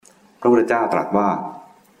พระพุทธเจ้าตรัสว่า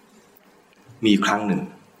มีครั้งหนึ่ง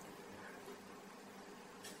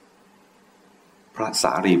พระส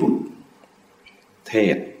ารีบุตรเท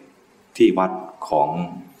ศที่วัดของ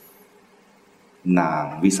นาง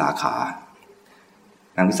วิสาขา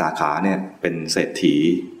นางวิสาขาเนี่ยเป็นเศรษ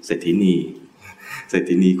ฐี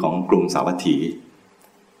นีของกรุงสาวัตถี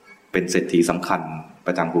เป็นเศรษฐีสำคัญป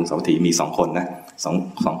ระจำกรุงสาวัตถีมี2 คนนะ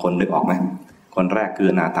สองคนนึกออกไหมคนแรกคือ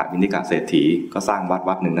อนาถบิณฑิกะเศรษฐีก็สร้าง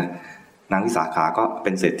วัดหนึ่งนะนางวิสาขาก็เ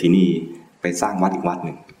ป็นเศรษฐีนีไปสร้างวัดอีกวัดห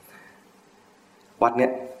นึ่งวัดเนี้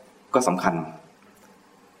ยก็สำคัญ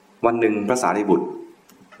วันหนึ่งพระสารีบุตร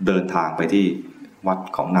เดินทางไปที่วัด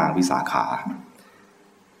ของนางวิสาขา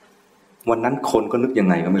วันนั้นคนก็นึกยัง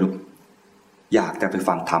ไงก็ไม่รู้อยากจะไป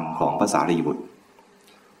ฟังธรรมของพระสารีบุตร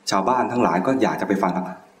ชาวบ้านทั้งหลายก็อยากจะไปฟัง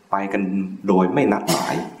ไปกันโดยไม่นัดหมา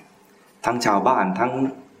ยทั้งชาวบ้านทั้ง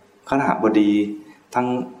คฤหบดีทั้ง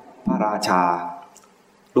พระราชา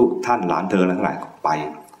ลูกท่านหลานเธอทั้งหลายไป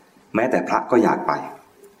แม้แต่พระก็อยากไป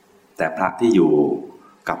แต่พระที่อยู่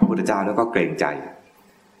กับพระพุทธเจ้านั้นก็เกรงใจ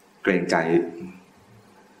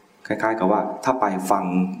คล้ายๆกับว่าถ้าไปฟัง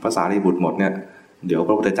พระสารีบุตรหมดเนี่ยเดี๋ยวพ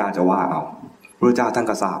ระพุทธเจ้าจะว่าเอาพระพุทธเจ้าท่าน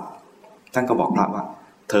ก็ทราบท่านก็บอกพระว่า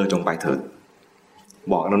เธอจงไปเถิด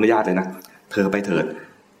บอกอนุญาตเลยนะเธอไปเถิด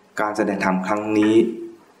การแสดงธรรมครั้งนี้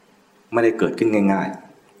ไม่ได้เกิดขึ้นง่าย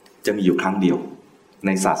ๆจะมีอยู่ครั้งเดียวใ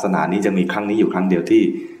นศาสนานี้จะมีครั้งนี้อยู่ครั้งเดียวที่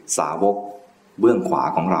สาวกเบื้องขวา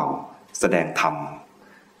ของเราแสดงธรรม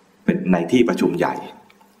เป็นในที่ประชุมใหญ่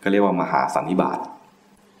ก็เรียกว่ามหาสันนิบาต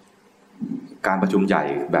การประชุมใหญ่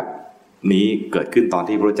แบบนี้เกิดขึ้นตอน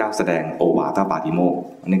ที่พระเจ้าแสดงโอวาทปาติโมกข์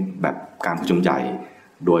อันนี้แบบการประชุมใหญ่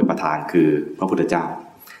โดยประธานคือพระพุทธเจ้า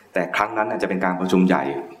แต่ครั้งนั้นจะเป็นการประชุมใหญ่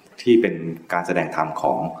ที่เป็นการแสดงธรรมข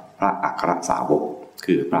องพระอัครสาวก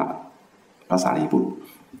คือพระสารีบุตร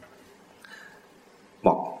บ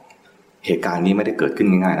อกเหตุการณ์นี้ไม่ได้เกิดขึ้น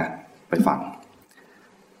ง่ายๆนะไปฟัง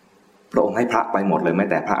พระองค์ให้พระไปหมดเลยแม้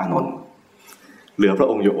แต่พระอานนท์เหลือพระ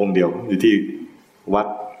องค์อยู่องค์เดียวอยู่ที่วัด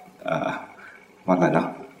อะไรนะ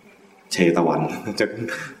เชตวันจะ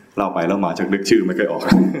เล่าไปแล้วมาจากนึกชื่อไม่เคยออก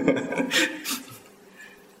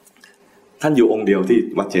ท่านอยู่องค์เดียวที่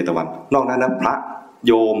วัดเชตวันนอกนั้นนะพระ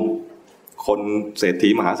โยมคนเศรษฐี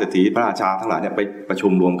มหาเศรษฐีพระราชาทั้งหลายเนี่ยไปประชุ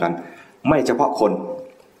มรวมกันไม่เฉพาะคน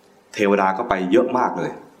เทวดาก็ไปเยอะมากเล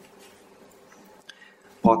ย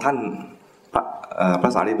พอท่านพร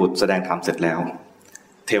ะสารีบุตรแสดงธรรมเสร็จแล้ว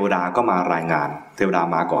เทวดาก็มารายงานเทวดา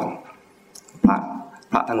มาก่อน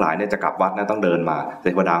พระทั้งหลายเนี่ยจะกลับวัดนะต้องเดินมาเท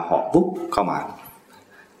วดาเหาะปุ๊บเข้าม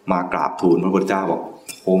ากราบทูลพระพุทธเจ้าบอก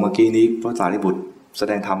โอ้เมื่อกี้นี้พระสารีบุตรแส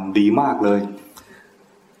ดงธรรมดีมากเลย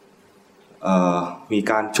มี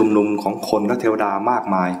การชุมนุมของคนและเทวดามาก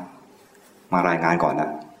มายมารายงานก่อนนะ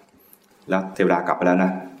แล้วเทวดากลับไปแล้วน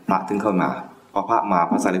ะพระถึงเข้ามาพอพระมา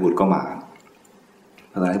พระสารีบุตรก็มา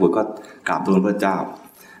พระสารีบุตรก็กราบทูลพระเจ้า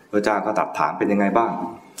พระเจ้าก็ตรัสถามเป็นยังไงบ้าง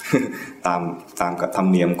ตามธรรม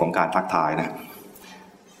เนียมของการทักทายนะ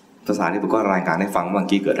พระสารีบุตรก็รายงานให้ฟังว่าเมื่อ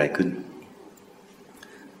กี้เกิดอะไรขึ้น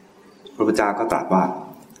พระพุทธเจ้าก็ตรัสว่า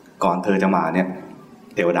ก่อนเธอจะมาเนี่ย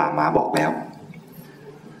เทวดามาบอกแล้ว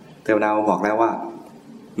เทวดามาบอกแล้วว่า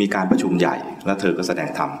มีการประชุมใหญ่แล้วเธอก็แสดง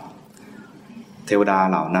ธรรมเทวดา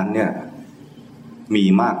เหล่านั้นเนี่ยมี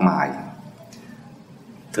มากมาย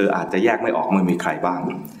เธออาจจะแยกไม่ออกมันมีใครบ้าง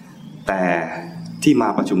แต่ที่มา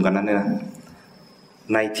ประชุมกันนั้นเนี่ยนะ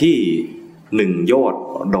ในที่1 โยชน์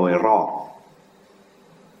โดยรอบ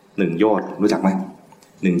1 โยชน์รู้จักไหม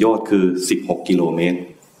1 โยชน์คือ16 กิโลเมตร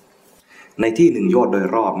ในที่1 โยชน์โดย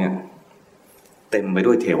รอบเนี่ยเต็มไป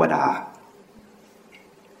ด้วยเทวดา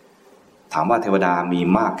ถามว่าเทวดามี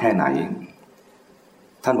มากแค่ไหน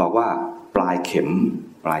ท่านบอกว่าปลายเข็ม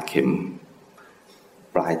ปลา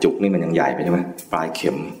ยจุกนี่มันยังใหญ่ไปใช่ไหมปลายเข็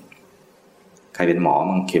มใครเป็นหมอ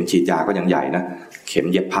มันเข็มฉีดยาก็ยังใหญ่นะเข็ม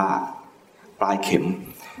เย็บผ้าปลายเข็ม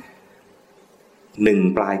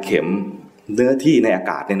1 ปลายเข็มเนื้อที่ในอา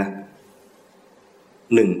กาศเนี่ยนะ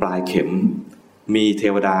1 ปลายเข็มมีเท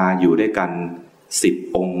วดาอยู่ด้วยกัน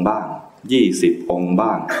10 องค์บ้าง20 องค์บ้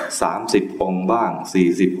าง30 องค์บ้าง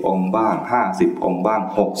40 องค์บ้าง50 องค์บ้าง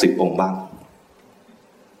60 องค์บ้าง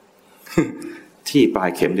ที่ปลาย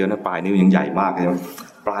เข็มเดียวนะปลายนิ้วยังใหญ่มากเลยนะ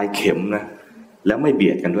ปลายเข็มนะแล้วไม่เบี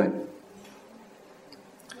ยดกันด้วย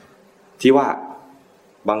ที่ว่า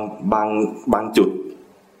บางจุด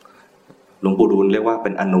หลวงปู่ดูลเรียกว่าเป็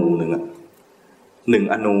นอนูหนึ่ง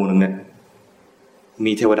1 อนูหนึ่งเนี่ย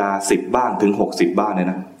มีเทวดา10 บ้างถึง60 บ้างเนี่ย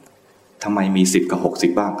นะทำไมมี10 กับ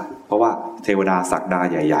 60 บ้างเพราะว่าเทวดาศักดา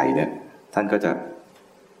ใหญ่ๆเนี่ยท่านก็จะ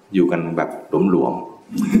อยู่กันแบบหลวม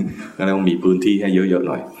ๆก็ต้องมีพื้นที่ให้เยอะๆ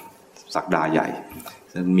หน่อยศักดาใหญ่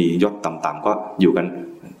มียศต่ำๆก็อยู่กัน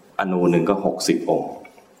อนูหนึ่งก็60 องค์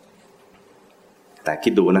แต่คิ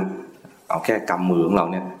ดดูนะ เอาแค่กำมือของเรา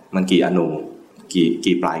เนี่ยมันกี่อนู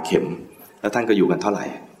กี่ปลายเข็มแล้วท่านก็อยู่กันเท่าไหร่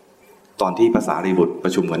ตอนที่ภาษารีบุตรปร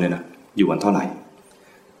ะชุมกันเนี่ยนะอยู่กันเท่าไหร่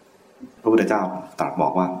พระพุทธเจ้าตรัสบอ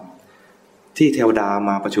กว่าที่เทวดา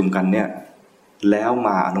มาประชุมกันเนี่ยแล้วม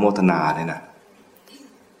าอนุโมทนาเนี่ยนะ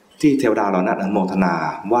ที่เทวดาเหล่านั้นอนุโมทนา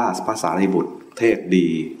ว่าภาษารีบุตรเทศดี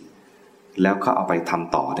แล้วเขาเอาไปท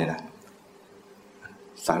ำต่อเนี่ยนะ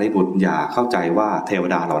สารีบุตรอย่าเข้าใจว่าเทว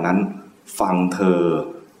ดาเหล่านั้นฟังเธอ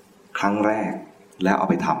ครั้งแรกแล้วเอา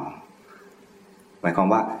ไปทำหมายความ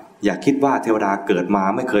ว่าอย่าคิดว่าเทวดาเกิดมา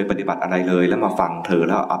ไม่เคยปฏิบัติอะไรเลยแล้วมาฟังเธอแ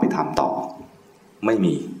ล้วเอาไปทำต่อไม่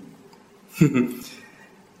มี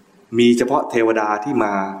มีเฉพาะเทวดาที่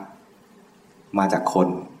มาจากคน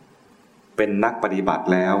เป็นนักปฏิบัติ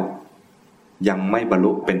แล้วยังไม่บรร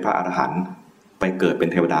ลุเป็นพระอรหันต์ไปเกิดเป็น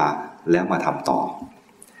เทวดาแล้วมาทำต่อ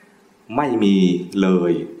ไม่มีเล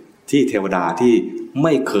ยที่เทวดาที่ไ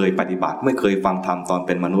ม่เคยปฏิบัติไม่เคยฟังธรรมตอนเ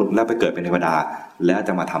ป็นมนุษย์แล้วไปเกิดเป็นเทวดาแล้วจ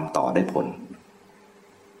ะมาทำต่อได้ผล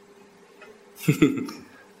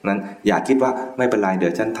นั้นอย่าคิดว่าไม่เป็นไรเดี๋ย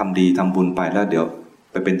วฉันทำดีทำบุญไปแล้วเดี๋ยว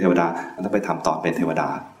ไปเป็นเทวดาแล้วไปทำต่อเป็นเทวดา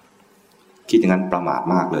คิดอย่างนั้นประมาท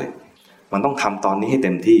มากเลยมันต้องทำตอนนี้ให้เ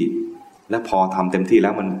ต็มที่และพอทำเต็มที่แล้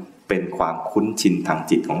วมันเป็นความคุ้นชินทาง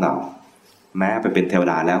จิตของเราแม้ไปเป็นเทว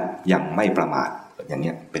ดาแล้วยังไม่ประมาทอย่าง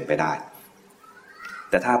นี้เป็นไปได้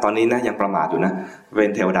แต่ถ้าตอนนี้นะยังประมาทอยู่นะเป็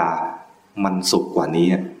นเทวดามันสุขกว่านี้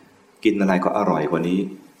กินอะไรก็อร่อยกว่านี้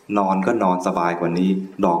นอนก็นอนสบายกว่านี้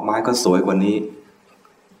ดอกไม้ก็สวยกว่านี้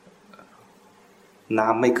น้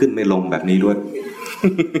ำไม่ขึ้นไม่ลงแบบนี้ด้วย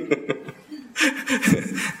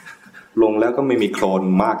ลงแล้วก็ไม่มีโคลน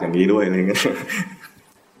มากอย่างนี้ด้วยอะไรเงี้ย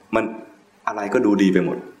มันอะไรก็ดูดีไปห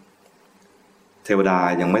มดเทวดา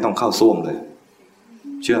ยังไม่ต้องเข้าส้วมเลย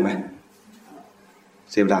เชื่อไหม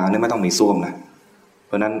เทวดาเนี่ยไม่ต้องมีส้วมนะเ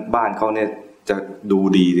พราะนั้นบ้านเขาเนี่ยจะดู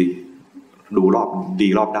ดีดูรอ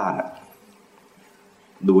บด้านอะ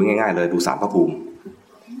ดูง่ายๆเลยดูศาลพระภูมิ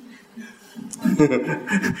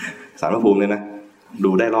ศาลพระภูมิเนี่ยนะ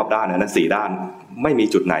ดูได้รอบด้านนะ4 ด้านไม่มี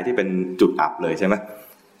จุดไหนที่เป็นจุดอับเลยใช่ไหม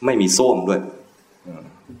ไม่มีส้วมด้วย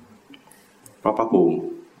เพราะพระภูมิ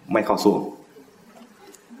ไม่เข้าส้วม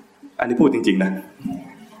อันนี้พูดจริงๆนะ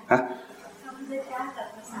ฮะ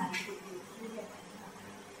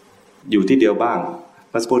อยู่ที่เดียวบ้าง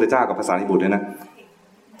พระพุทธเจ้ากับภาษาลิบุตรเนี่ยนะ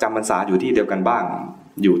จำพรรษาอยู่ที่เดียวกันบ้าง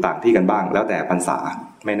อยู่ต่างที่กันบ้างแล้วแต่พรรษา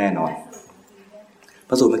ไม่แน่นอนพ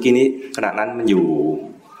ระสูตรเมื่อกี้นี้ขณะนั้นมันอ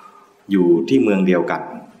ยู่ที่เมืองเดียวกัน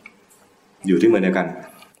อยู่ที่เมืองเดียวกัน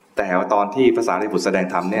แต่ตอนที่ภาษาลิบุตรแสดง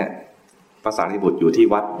ธรรมเนี่ยภาษาลิบุตรอยู่ที่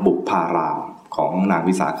วัดบุพารามของนาง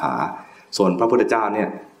วิสาขาส่วนพระพุทธเจ้าเนี่ย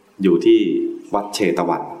อยู่ที่วัดเชต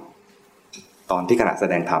วันตอนที่ขณะแส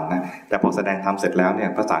ดงธรรมนะแต่พอแสดงธรรมเสร็จแล้วเนี่ย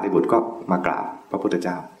ภาษาลิบุตรก็มากราบพระพุทธเ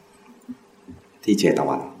จ้าที่เชต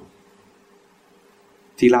วัน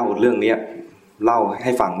ที่เล่าเรื่องนี้เล่าใ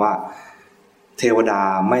ห้ฟังว่าเทวดา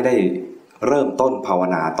ไม่ได้เริ่มต้นภาว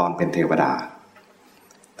นาตอนเป็นเทวดา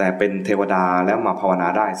แต่เป็นเทวดาแล้วมาภาวนา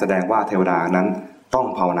ได้แสดงว่าเทวดานั้นต้อง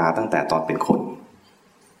ภาวนาตั้งแต่ตอนเป็นคน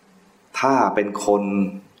ถ้าเป็นคน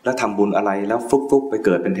แล้วทำบุญอะไรแล้วฟุกๆไปเ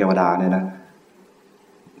กิดเป็นเทวดาเนี่ยนะ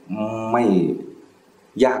ไม่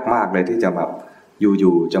ยากมากเลยที่จะแบบอ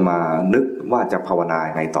ยู่ๆจะมานึกว่าจะภาวนา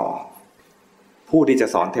ไงต่อผู้ที่จะ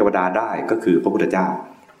สอนเทวดาได้ก็คือพระพุทธเจ้า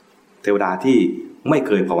เทวดาที่ไม่เ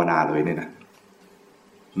คยภาวนาเลยเนี่ยนะ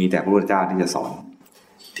มีแต่พระพุทธเจ้าที่จะสอน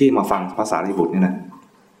ที่มาฟังภาษาลิบุตรเนี่ยนะ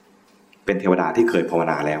เป็นเทวดาที่เคยภาว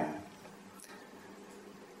นาแล้ว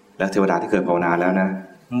และเทวดาที่เคยภาวนาแล้วนะ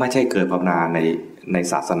ไม่ใช่เคยภาวนาใน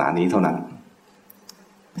ศาสนานี้เท่านั้น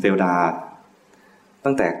เทวดา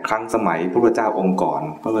ตั้งแต่ครั้งสมัยพระพุทธเจ้าองค์ก่อน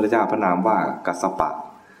พระพุทธเจ้าพระนามว่ากัสสปะ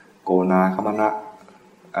โกนาคมนะ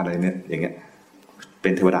อะไรเนี่ยอย่างเงี้ยเป็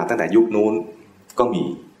นเทวดาตั้งแต่ยุคนู้นก็มี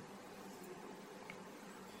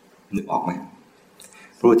นึกออกไหม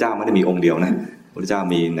พระพุทธเจ้าไม่ได้มีองค์เดียวนะพระพุทธเจ้า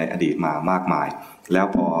มีในอดีตมามากมายแล้ว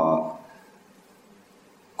พอ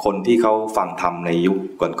คนที่เขาฟังธรรมในยุค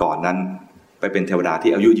ก่อนๆนั้นไปเป็นเทวดา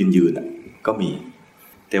ที่อายุยืนก็มี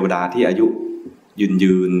เทวดาที่อายุ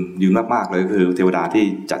ยืนมากๆเลยก็คือเทวดาที่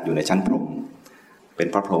จัดอยู่ในชั้นพรหมเป็น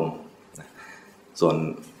พระพรหมส่วน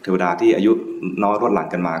เทวดาที่อายุน้อยลดหลั่น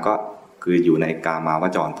กันมาก็คืออยู่ในกามาว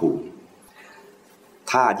จรภูมิ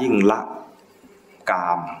ถ้ายิ่งละกา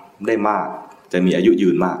มได้มากจะมีอายุยื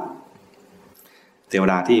นมากเทว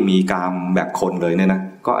ดาที่มีกามแบบคนเลยเนี่ยนะ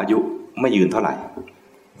ก็อายุไม่ยืนเท่าไหร่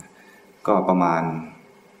ก็ประมาณ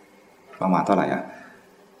เท่าไหร่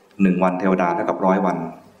1 วันเทวดาเท่ากับ100 วัน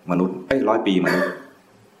มนุษย์100 ปีมนุษย์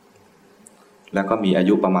แล้วก็มีอา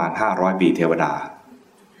ยุประมาณ500 ปีเทวดา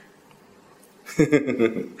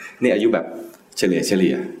นี่อายุแบบเฉลี่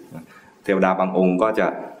ยเทวดาบางองค์ก็จะ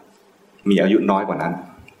มีอายุน้อยกว่านั้น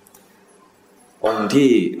องค์ที่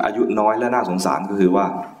อายุน้อยและน่าสงสารก็คือว่า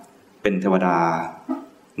เป็นเทวดา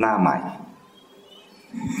หน้าใหม่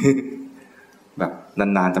แบบ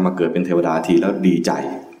นานๆจะมาเกิดเป็นเทวดาทีแล้วดีใจ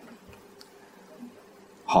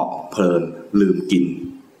เหาะเพลินลืมกิน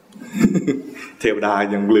เทวดา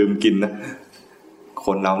ยังลืมกินนะค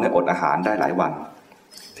นเราเนี่ยอดอาหารได้หลายวัน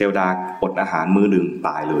เทวดาอดอาหารมื้อหนึ่งต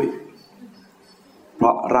ายเลยเพร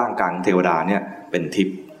าะร่างกายเทวดาเนี่ยเป็นทิพ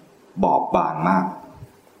ย์บอบบางมาก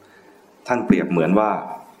ท่านเปรียบเหมือนว่า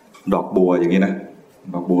ดอกบัวอย่างนี้นะ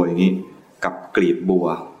ดอกบัวอย่างนี้กับกลีบบัว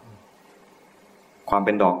ความเ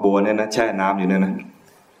ป็นดอกบัวเนี่ยนะแช่น้ำอยู่เนี่ยนะ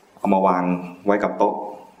เอามาวางไว้กับโต๊ะ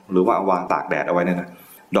หรือว่าเอาวางตากแดดเอาไว้เนี่ยนะ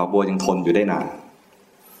ดอกบัวยังทนอยู่ได้นาน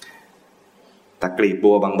แต่กลีบ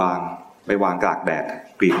บัวบางๆไปวางตากแดด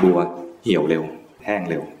กลีบบัวเหี่ยวเร็วแห้ง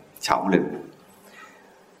เร็วเฉาเร็ว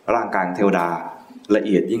ร่างกายเทวดาละเ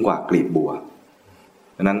อียดยิ่งกว่ากลีบบัว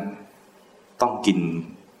ดังนั้นต้องกิน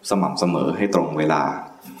สม่ำเสมอให้ตรงเวลา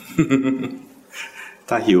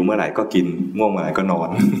ถ้าหิวเมื่อไหร่ก็กินง่วงเมื่อไหร่ก็นอน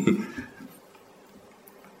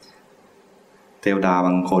เทวดาบ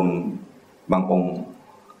างคนบางองค์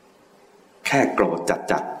แค่โกรธ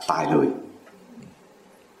จัดตายเลย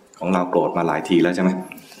ของเราโกรธมาหลายทีแล้วใช่ไหม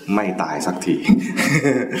ไม่ตายสักที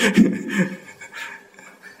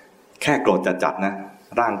แค่โกรธจัดนะ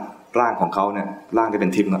ร่างของเขาเนี่ยร่างที่เป็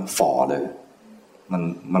นทิพย์ฝ่อเลย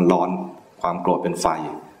มันร้อนความโกรธเป็นไฟ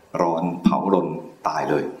ร้อนเผารนตาย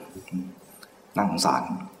เลยน่าสงสาร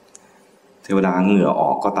เทวดาเหงื่ออ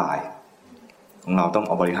อกก็ตายของเราต้องเ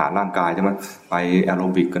อาบริหารร่างกายใช่ไหมไปแอโร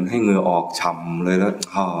บิกกันให้เหงื่อออกฉ่ำเลยแล้ว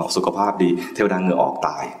สุขภาพดีเทวดาเหงื่อออกต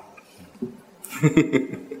าย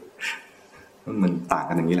มันต่าง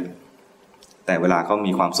กันอย่างนี้แหละแต่เวลาเขา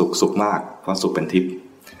มีความสุขมากเพราะสุขเป็นทิพย์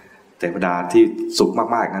เทวดาที่สุข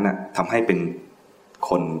มากๆนั้นนะทำให้เป็น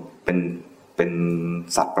คนเป็น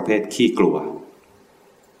สัตว์ประเภทขี้กลัว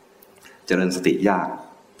เจริญสติยาก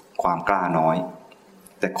ความกล้าน้อย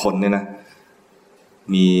แต่คนเนี่ยนะ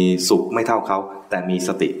มีสุขไม่เท่าเขาแต่มีส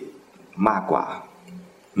ติมากกว่า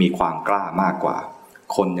มีความกล้ามากกว่า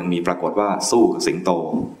คนยังมีปรากฏว่าสู้กับสิงโต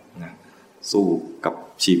นะสู้กับ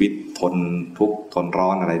ชีวิตทนทุกข์ทนร้อ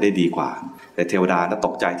นอะไรได้ดีกว่าแต่เทวดาถ้าต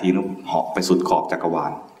กใจทีนึงเหาะไปสุดขอบจักรวา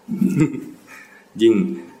ล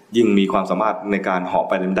ยิ่งมีความสามารถในการเหาะ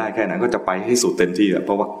ไปได้แค่นั้นก็จะไปให้สุดเต็มที่เพ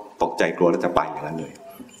ราะว่าตกใจกลัวแล้วจะไปอย่างนั้นเลย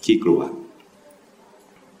ขี้กลัว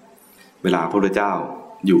เวลาพระพุทธเจ้า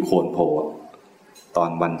อยู่โคนโพตอน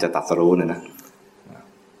วันจะตรัสรู้เนี่ยนะ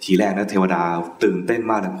ทีแรกนะเทวดาตื่นเต้น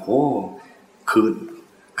มากเลยโอ้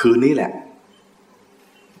คืนนี้แหละ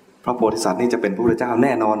พระโพธิสัตว์นี่จะเป็นพระพุทธเจ้าแ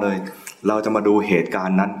น่นอนเลยเราจะมาดูเหตุการ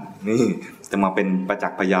ณ์นั้นนี่จะมาเป็นประจั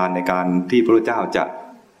กษ์พยานในการที่พระพุทธเจ้าจะ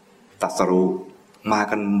ตรัสรู้มา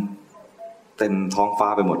กันเต็มท้องฟ้า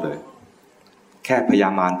ไปหมดเลยแค่พญา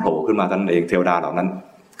มารโผล่ขึ้นมาท่านเองเทวดาเหล่านั้น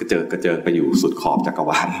กระเจิงไปอยู่สุดขอบจักร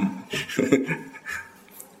วาล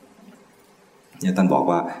เนี่ยท่านบอก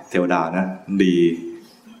ว่าเทวดานะดี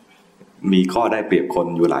มีข้อได้เปรียบคน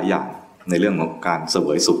อยู่หลายอย่างในเรื่องของการเสว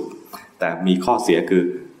ยสุขแต่มีข้อเสียคือ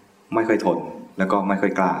ไม่ค่อยทนแล้วก็ไม่ค่อ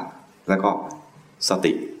ยกล้าแล้วก็ส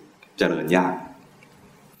ติเจริญยาก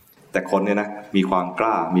แต่คนเนี่ยนะมีความก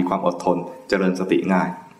ล้ามีความอดทนเจริญสติง่าย